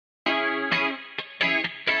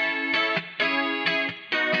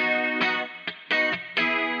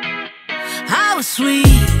was sweet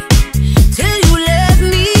till you left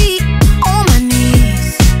me on my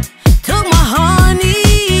knees. Took my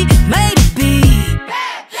honey, made it beat.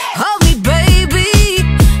 Hug me, baby,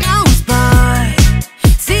 now I'm inspired.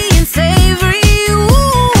 Seeing savory,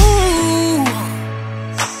 ooh.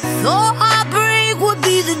 Thought heartbreak would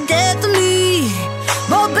be the death of me,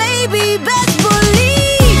 but baby, best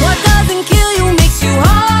believe what doesn't kill you makes you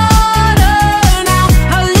harder. Now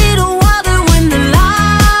a little water when the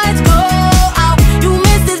lights go out. You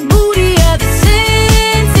miss this booty ever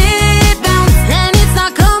since it bounced, and it's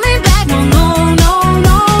not coming back. No, no, no,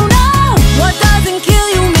 no, no. What doesn't kill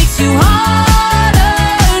you makes you harder.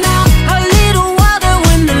 Now a little water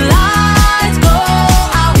when the lights go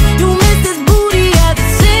out. You miss this booty ever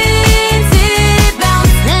since it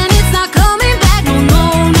bounced, and it's not coming back. No, no,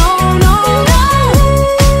 no, no, no.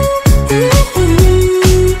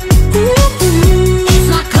 It's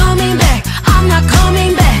not coming back. I'm not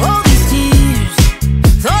coming back. All these tears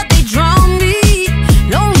thought they drowned me.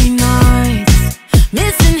 Lonely nights,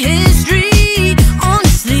 missing history.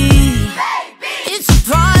 Honestly, it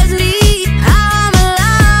surprised me how I'm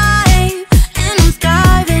alive and I'm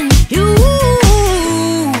skiving you.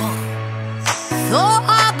 Thought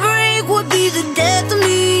heartbreak would be the death of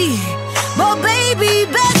me, but baby,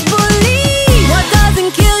 best believe what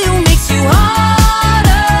doesn't kill you makes you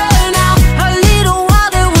harder. Now a little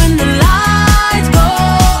water when the lights go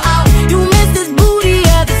out. You miss this booty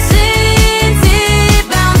ever since it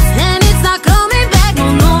bounced, and it's not coming back. No,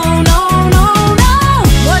 no, no, no, no.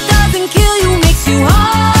 What doesn't kill you makes you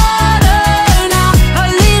harder. Now a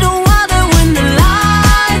little water when the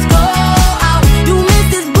lights go out. You miss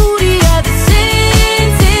this booty ever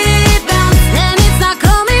since it bounced, and it's not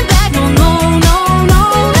coming back. No, no, no, no,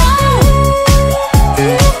 no.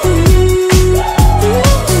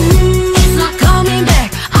 It's not coming back.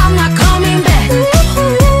 I'm not coming back.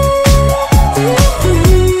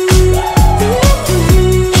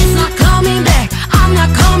 It's not coming back. I'm not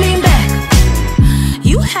coming back.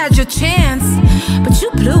 You had your chance, but you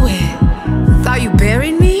blew it. Thought you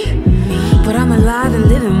buried me, but I'm alive and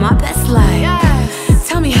living my best life.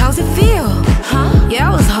 Tell me, how's it feel? Huh? Yeah,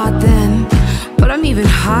 I was hot then, but I'm even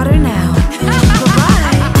hotter now.